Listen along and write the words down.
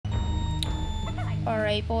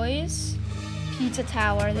Alright, boys. Pizza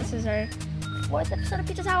Tower. This is our 4th episode of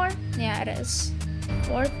Pizza Tower? Yeah, it is.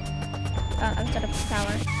 4th episode of Pizza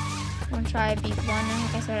Tower. I'm gonna try beat 1,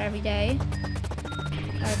 like I said, every day.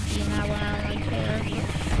 Try beating that one, I don't really care.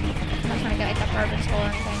 I'm not trying to get like a perfect score or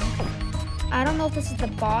anything. I don't know if this is the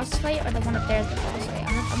boss fight or the one up there is the boss fight.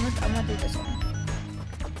 I'm gonna do this one.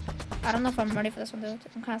 I don't know if I'm ready for this one, dude.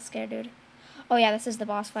 I'm kind of scared, dude. Oh yeah, this is the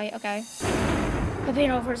boss fight. Okay.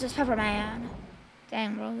 Pepino versus Pepperman.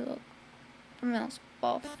 Dang, bro. Look. Pepperman's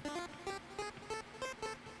buff.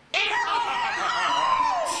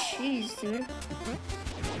 Jeez, dude.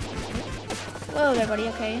 Hello there, buddy.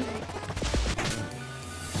 Okay.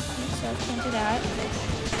 So I can't do that.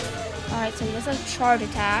 Alright, so he does a charge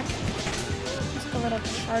attack. Just like a little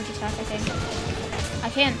charge attack, I think. I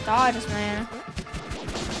can't dodge this, man.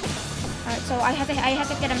 Alright, so I have to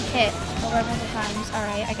get him hit over multiple times.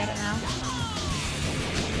 Alright, I get it now.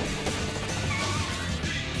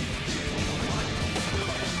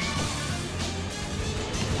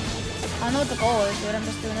 I don't know what the goal is, dude. I'm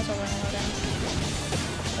just doing this over and over again.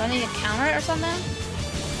 Do I need to counter it or something?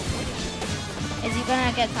 Is he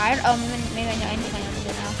gonna get tired? Oh, maybe I know anything I have to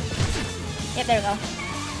do now. Yep, there we go.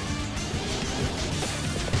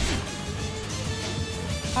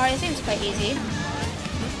 Alright, it seems quite easy.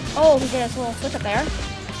 Oh, he did a little switch up there.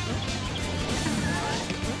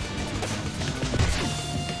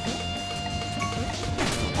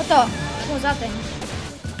 What the? What was that thing?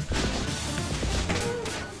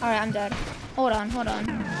 Alright, I'm dead. Hold on.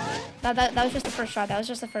 That was just the first try.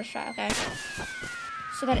 Okay.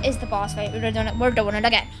 So that is the boss fight. We're doing it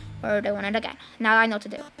again. Now I know what to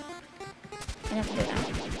do. I know what to do now.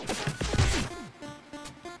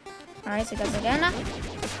 Alright, so he does it again.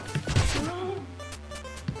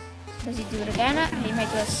 Does he do it again? He might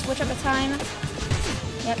do a switch up a time.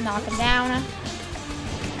 Yep, knock him down.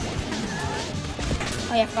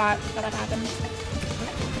 Oh yeah, forgot that happened.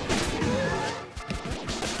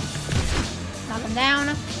 Knock him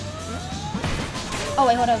down. Oh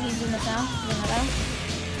wait, hold up, he's doing this now.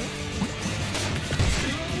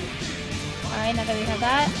 Alright, now that we have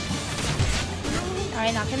that.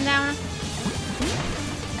 Alright, knock him down.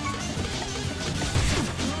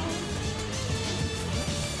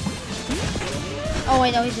 Oh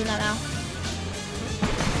wait, no, he's doing that now.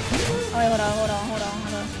 Oh wait, hold on. Oh,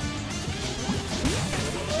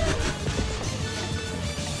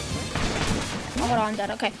 hold on, I'm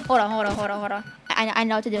dead. Okay, hold on. I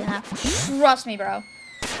know what to do now. Trust me, bro.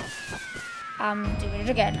 I'm doing it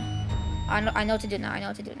again. I know what to do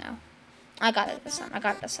now. I got it this time.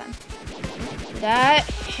 Do that.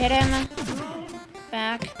 Hit him.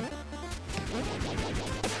 Back.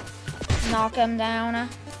 Knock him down.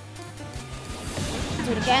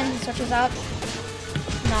 Do it again. He switches up.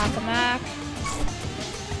 Knock him back.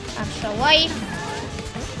 Extra life.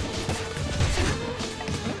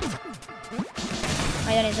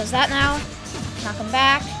 Alright, then he does that now. Knock him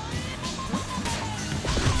back.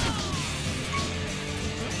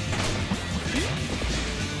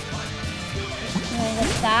 And then he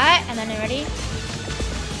does that, and then you're ready.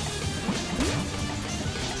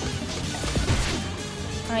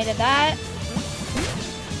 Alright, did that.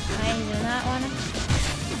 Alright, he's doing that one.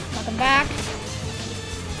 Knock him back.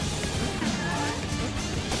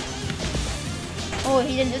 Oh,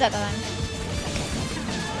 he didn't do that time.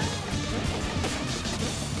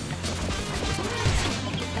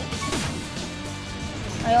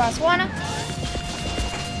 Alright, last one.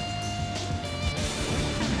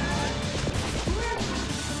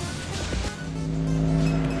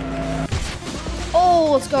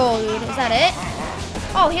 Oh, let's go, dude. Is that it?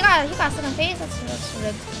 Oh, he got second phase. That's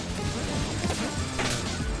rigged.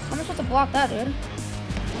 How am I supposed to block that, dude?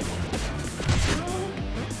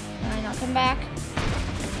 Alright, knock him back.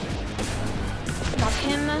 Knock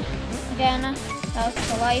him again. That was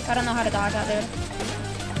the life. I don't know how to dodge that, dude.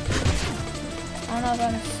 I don't know if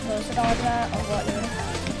I'm supposed to dodge that or what, dude.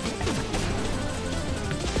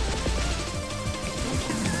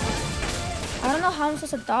 I don't know how I'm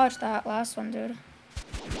supposed to dodge that last one, dude.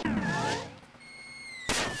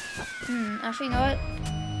 Actually, you know what?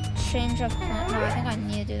 Change of plan. No, I think I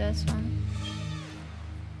need to do this one.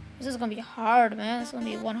 This is gonna be hard, man. This is gonna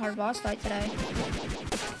be one hard boss fight today.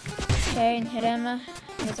 Okay, and hit him.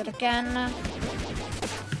 He does it again.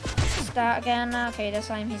 Stat again. Okay, this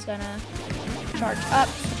time he's gonna charge up,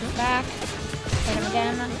 switches back, hit him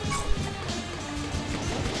again.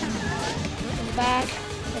 Goes back,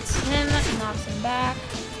 hits him, knocks him back.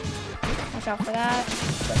 Watch out for that.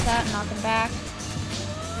 Does that, knock him back.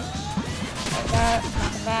 Like that,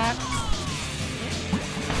 knock him back.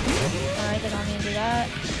 Alright, they don't need to do that.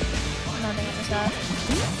 No, they missed that.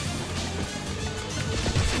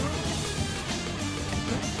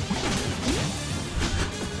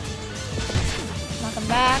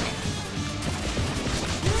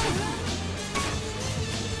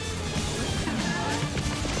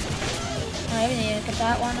 Alright, we need to get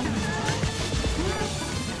that one.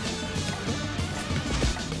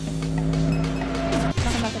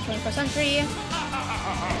 Welcome back to 21st century.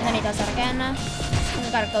 And then he does that again. And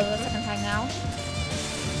we gotta go the second time now.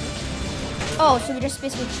 Oh, so we just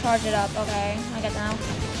basically charge it up. Okay, I get that now.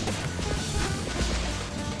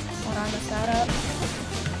 Hold on, just that up.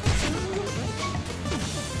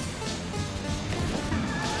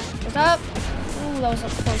 Just up. Ooh, that was a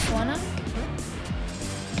close one.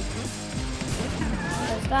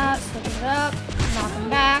 Does that, switches it up, knock him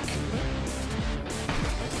back.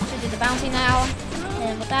 Should do the bouncy now.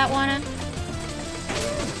 And with that one.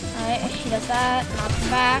 Alright, he does that, knock him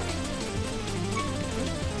back.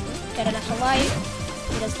 Get an extra life.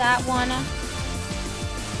 He does that one.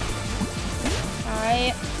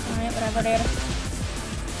 Alright, whatever, dude.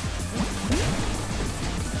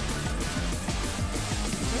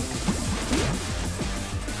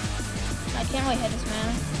 I can't really hit this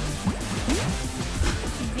man.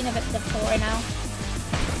 He's being a bit difficult right now.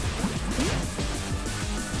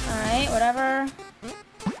 Alright, whatever.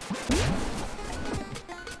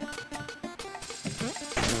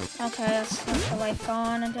 Okay, that's the life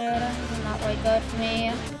gone, dude. This is not really good for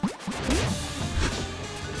me.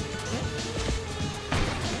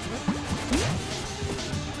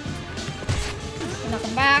 Knock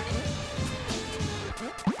him back.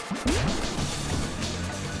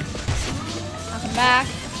 Knock him back.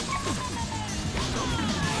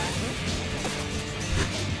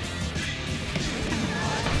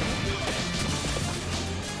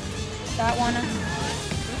 That one.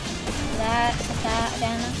 That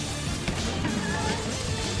again.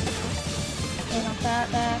 Okay, knock that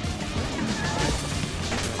back.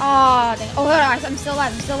 Oh, dang. Oh, I'm still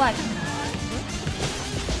alive. I'm still alive.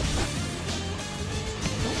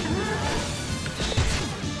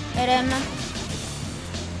 Hit him.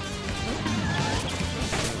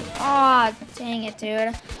 Oh, dang it,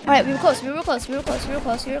 dude. Alright, we were close.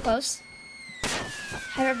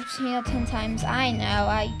 I've ever seen it 10 times. I know,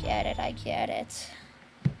 I get it.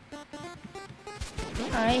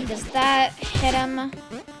 Alright, he does that. Hit him.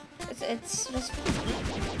 It's just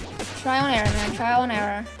trial and error, man. Trial and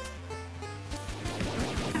error.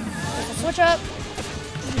 Switch up.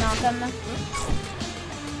 Knock him.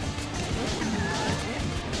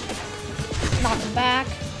 Knock him back.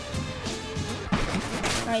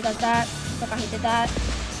 Alright, he does that. Look how he did that.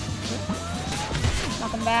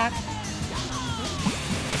 Knock him back.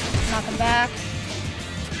 Knock him back.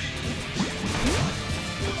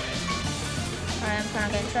 Alright, I'm kind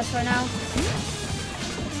of getting stressed right now.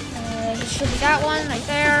 It should be that one right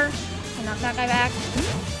there. And knock that guy back.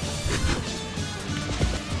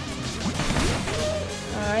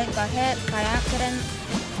 Alright, got hit by accident.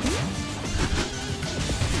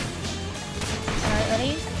 Alright,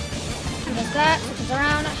 ready? He does that, switches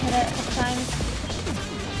around, hit it a couple times.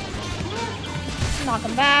 Knock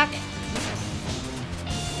him back.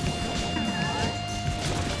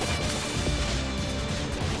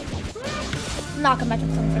 Knock him back to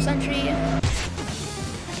the 21st century.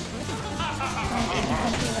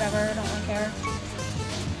 Whatever, I don't really care.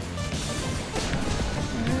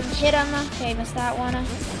 Hit him. Okay, missed that one.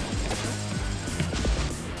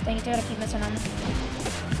 Dang it, dude, I keep missing him.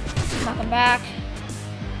 Knock him back.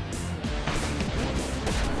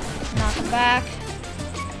 Knock him back.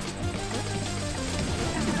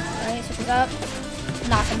 Alright, switches up.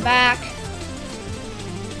 Knock him back.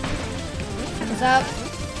 Switches up.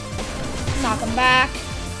 Knock him back.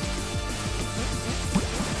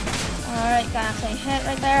 Alright, got actually hit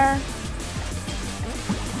right there.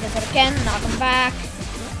 Does it again, knock him back.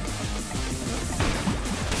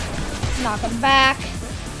 Knock him back.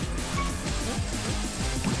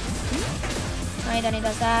 Alright, then he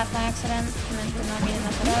does that by accident. And then did not mean to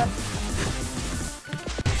mess it up.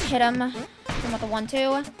 Hit him. Hit him with a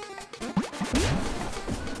 1-2.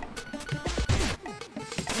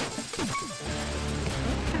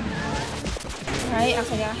 Alright,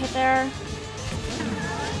 actually got hit there.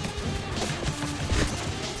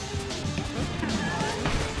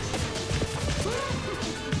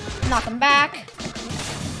 Knock him back.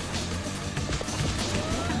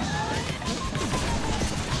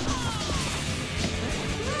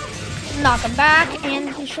 Knock him back, and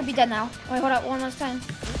he should be dead now. Wait, hold up, one last time.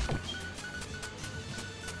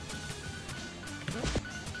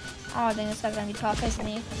 Oh, dang, this guy's gonna be tough, isn't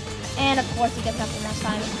he? And of course, he gets up one last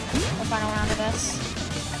time. The final round of this.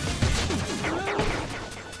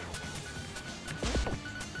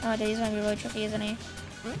 Oh, dude, he's gonna be really tricky, isn't he?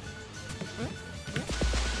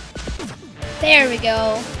 There we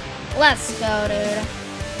go. Let's go, dude.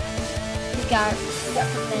 We got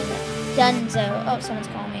something. Dunzo. Oh, someone's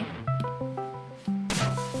calling me.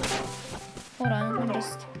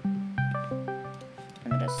 least.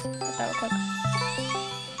 Let me just get that real quick.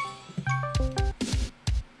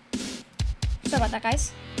 Sorry about that,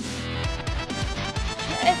 guys.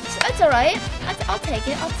 It's alright. I'll take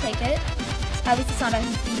it. I'll take it. At least it's not a B-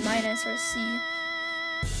 or a C.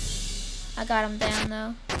 I got him down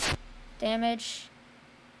though. Damage.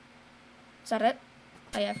 Is that it?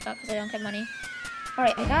 Oh yeah, I forgot because I don't get money.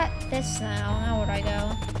 Alright, I got this now. Now where do I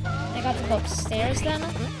go? I got to go upstairs then.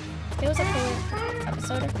 It was a cool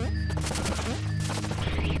episode.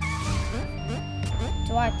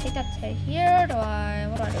 Do I take that to here?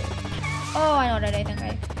 What do I do? Oh, I know what I think. I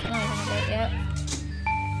don't even do it yet.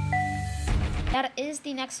 That is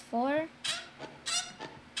the next floor.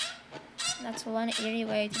 That's one eerie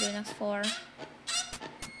way to do the next floor.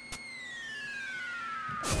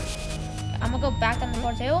 I'm gonna go back down the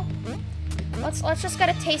floor too. Let's just get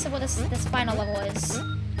a taste of what this final level is.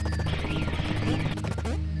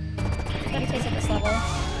 Get a taste of this level.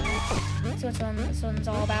 See what this one's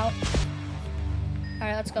all about.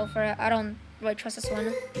 Alright, let's go for it. I don't really trust this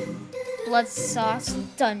one. Blood Sauce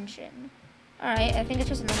Dungeon. Alright, I think it's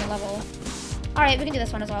just another level. Alright, we can do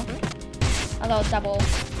this one as well. Although double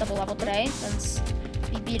level today, since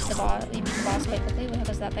we beat the boss quite quickly. We have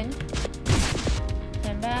this that thing.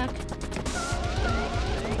 Turn back.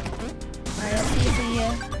 Alright, let's see if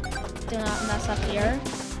we do not mess up here.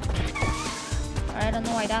 Alright, I don't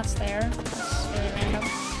know why that's there. That's really random.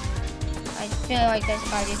 I feel like there's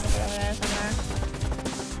gotta be something over there somewhere.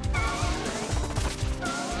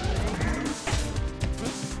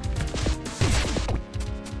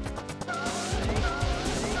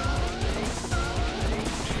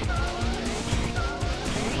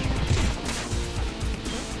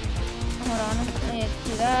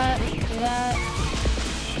 Do that.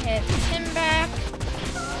 Hit him back.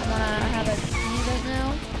 I'm gonna have a D right now.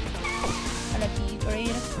 And a D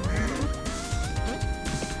grade.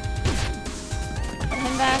 Hit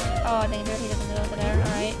him back. Oh, danger. He doesn't go over there.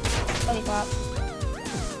 Alright. Holy pop.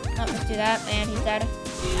 Oh, let's do that. And he's dead.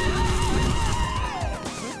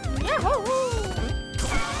 Yahoo!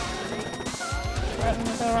 Alright, I'm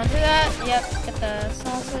gonna run through that. Yep. Get the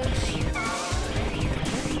sausage.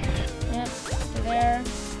 Yep. Through there.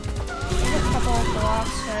 There's a couple of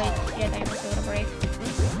blocks right here that you're supposed to be able to break.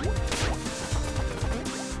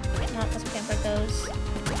 No, let's can't break those.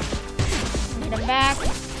 Need them back.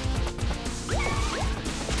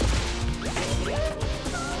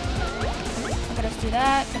 Okay, let's do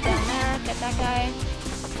that. Get down there. Get that guy.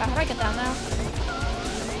 How do I get down now?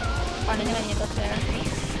 Oh, I need to go there.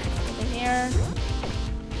 Over here.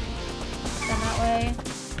 Down that way.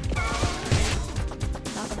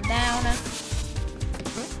 Knock them down.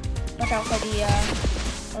 Watch out for the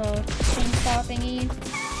little chainsaw thingy.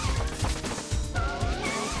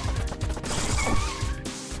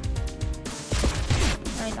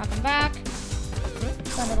 Alright, knock him back.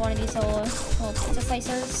 Done with one of these little pizza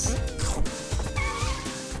slicers.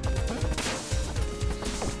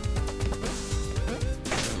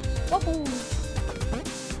 Woohoo!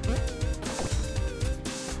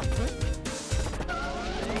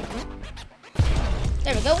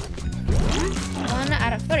 There we go. 1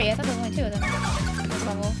 out of 3. I thought there was only 2 of them in this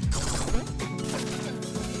level.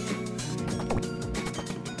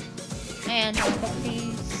 And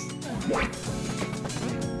cookies.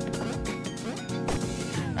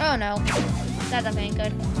 Oh no. That definitely ain't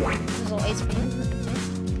good. This is a little ice cream.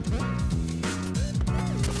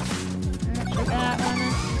 Check that one.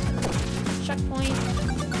 Checkpoint.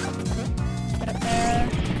 Get up there.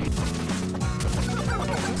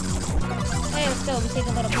 Hey, let's go. We take a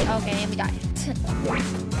little bit. Okay, and we died.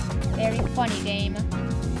 Very funny game.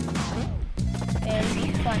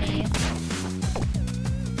 Very funny.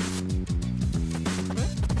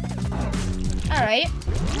 Alright.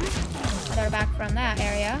 They're back from that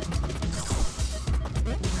area.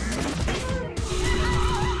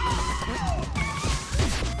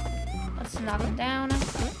 Let's knock him down.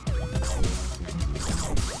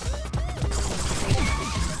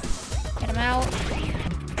 Get him out.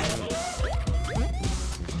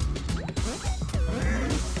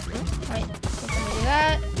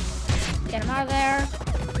 Get him out of there.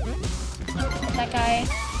 Get that guy.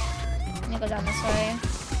 And go down this way.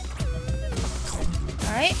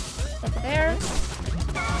 Alright. Flip it there.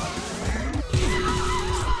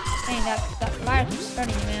 Dang, that fire keeps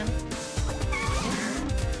starting me, man.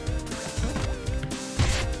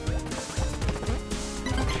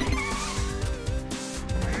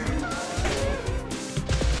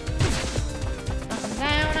 Knock him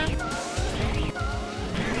down.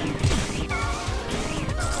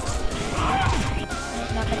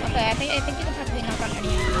 Okay, I think you can practically knock out any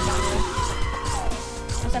enemies down there.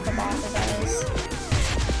 Except for bosses, that is.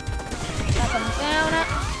 comes down.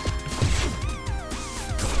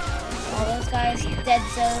 All those guys dead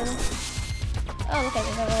zone. Oh, look at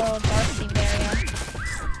this, there's a little dark themed area.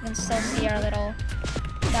 You can still see our little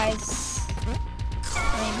guys.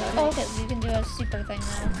 Oh, look at, you can do a super thing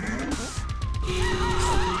now.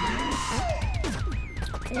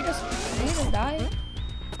 Did you just die?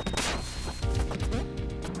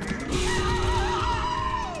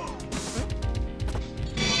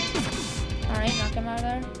 Alright, knock him out of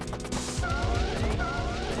there.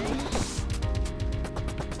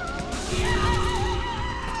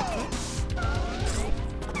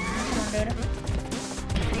 Come on, dude.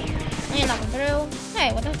 And knock him through. Hey,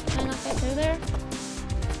 what the? Can I knock that through there?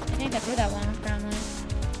 I can't get through that one, apparently.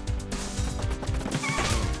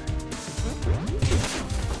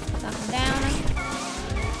 Knock him down.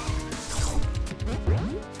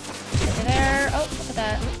 Get to there. Oh, look at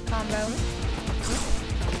that combo.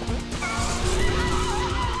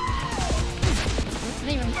 I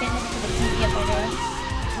didn't even pay attention to the TP up there, dude.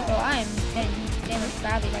 So I'm getting damaged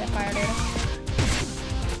badly by the fire, dude.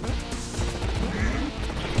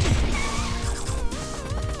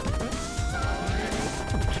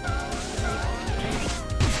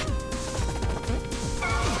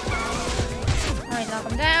 Alright, knock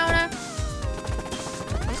him down.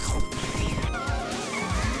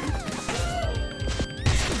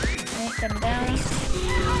 Alright, get him down.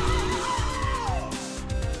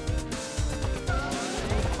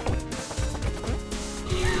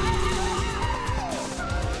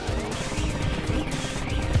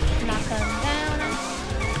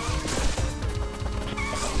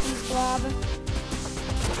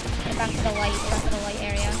 Back to the light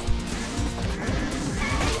area.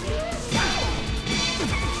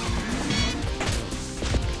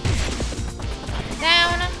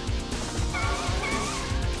 Down.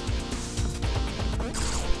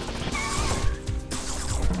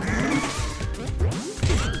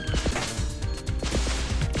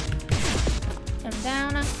 Come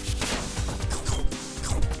down.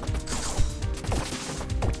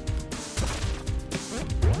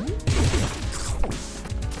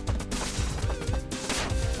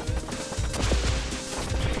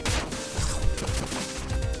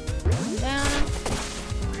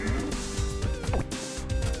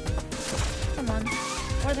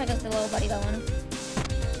 Where the heck is the little buddy going?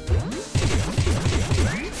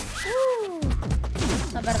 Woo!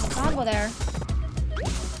 Not bad of a combo there.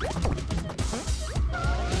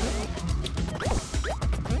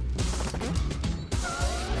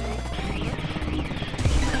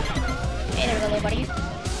 Hey, there we go, little buddy.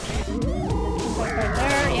 Right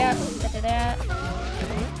there, yeah, get to that.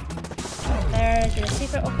 There, do the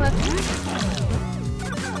secret real quick.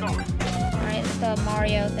 Alright, the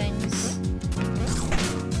Mario things.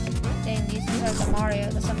 These are the Mario,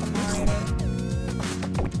 the stuff from Mario, dude.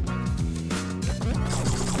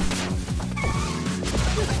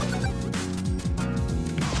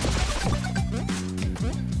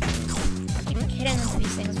 I keep hitting into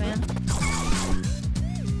these things, man.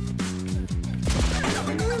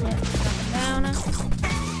 Yeah, knock him down.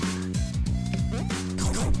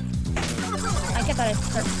 I get that I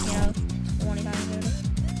hurt, 20 times, dude.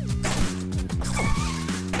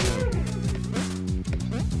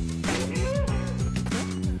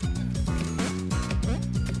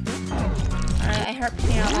 I hurt a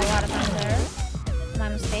lot of times there. My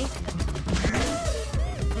mistake.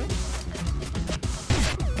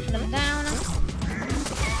 Put him down.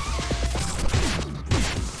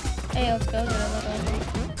 Hey, let's go. Do a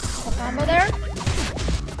little combo there.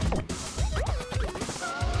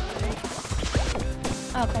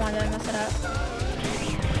 Oh, come on, did I mess it up?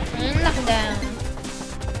 And knock him down.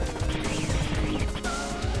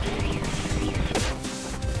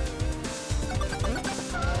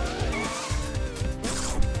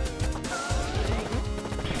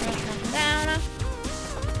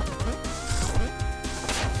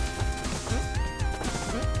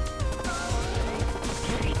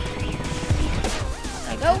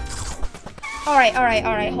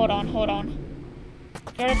 Alright, hold on.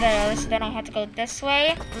 Go there, so then I'll have to go this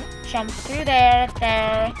way, jump through there,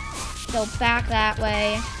 go back that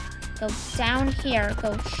way, go down here,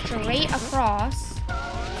 go straight across,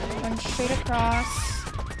 run straight across,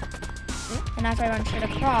 and after I run straight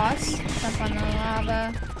across, jump on the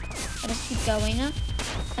lava, I just keep going, and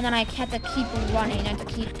then I have to keep running, I have to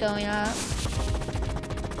keep going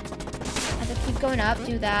up,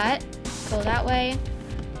 do that, go that way,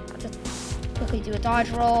 quickly do a dodge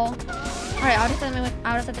roll. Alright, I'll just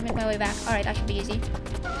have to make my way back. Alright, that should be easy.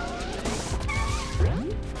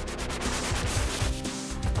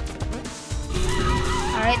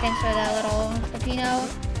 Alright, thanks for that little Pepino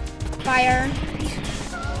fire.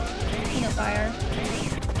 Pepino fire.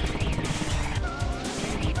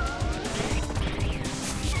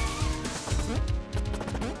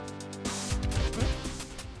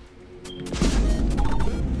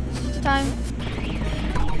 Time.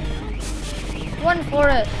 Run for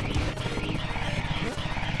it.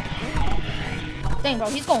 Dang, bro,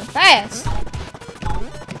 he's going fast.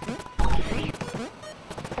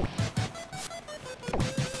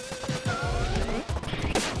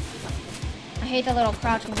 I hate the little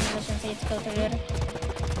crouching positions they go through, dude.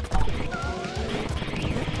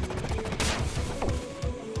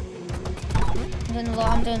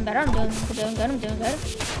 I'm doing better. I'm doing good. I'm doing good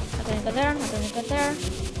there. I'm doing good there.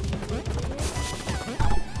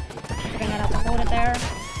 Bring that out to hold it there.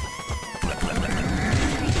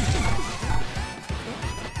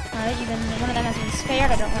 Alright, even one of them has been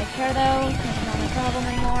spared. I don't really care though. It's not my problem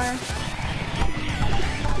anymore.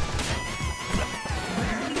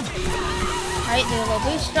 Alright, do a little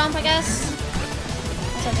boost jump, I guess.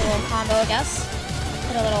 That's like a little combo, I guess.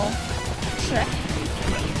 Put a little trick.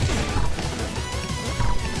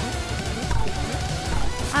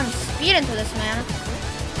 I'm speeding through this, man.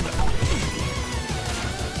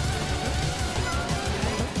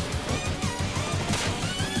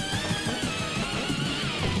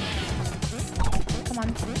 Come on.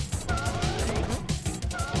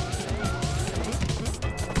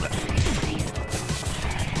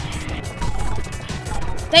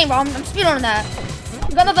 Dang, bro, I'm speedrunning that.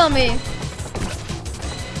 You got nothing on me.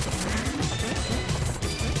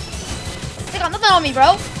 They got nothing on me, bro.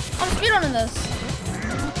 I'm speedrunning this.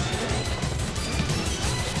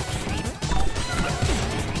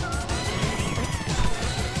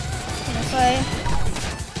 This way.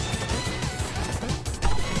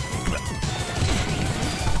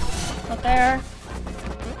 Up there.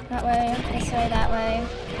 That way. This way. That way.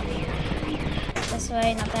 This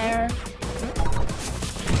way. Not there.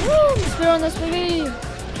 Woo! Speed on this, baby!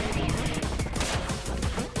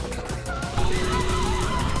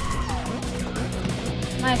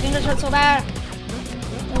 My fingers hurt so bad.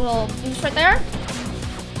 A little boost right there.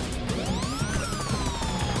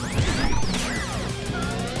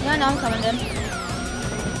 Yeah, no, I'm coming, dude.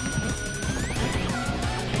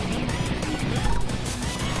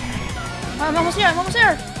 I'm almost here. I'm almost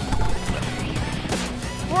here.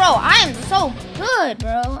 Bro, I am so good,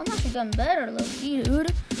 bro. I'm actually getting better, low-key,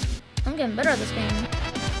 dude. I'm getting better at this game.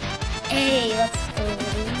 Hey, let's go.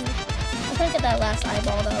 I couldn't get that last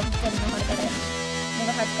eyeball, though. Didn't know how to get it. Maybe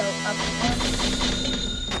I had to go up.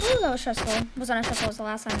 Ooh, that was stressful. It wasn't as stressful as the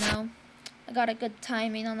last time, though. I got a good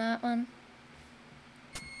timing on that one.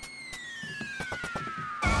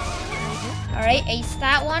 Alright, ace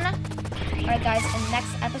that one. Alright, guys, in the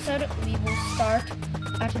next episode, we will start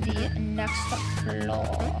at the next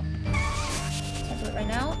floor. So do it right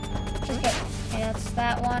now. Just get, okay, that's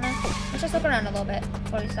that one. Let's just look around a little bit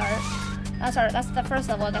before we start. That's the first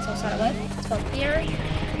level, I guess we'll start with. Let's go here.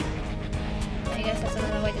 I guess that's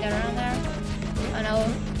another way to get around there. I know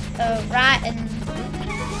the rat and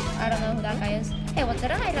I don't know who that guy is. Hey, what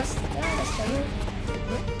did I just kill you?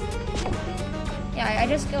 Yeah, I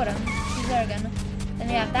just killed him. He's there again. Then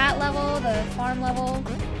we have that level, the farm level.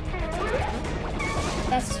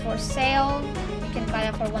 That's for sale. You can buy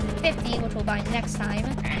that for 150, which we'll buy next time.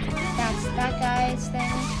 That's that guy's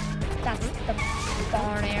thing. That's the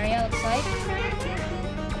barn area, looks like.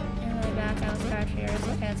 And really back out scratch here.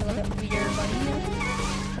 Okay, that's a little bit weird, buddy.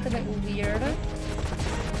 That's a bit weird.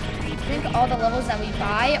 I think all the levels that we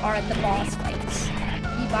buy are at the boss fights.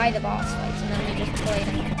 We buy the boss fights and then we just play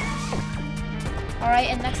them. Alright,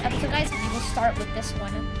 in the next episode, guys, we will start with this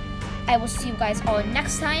one. I will see you guys all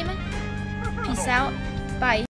next time. Peace out. Bye.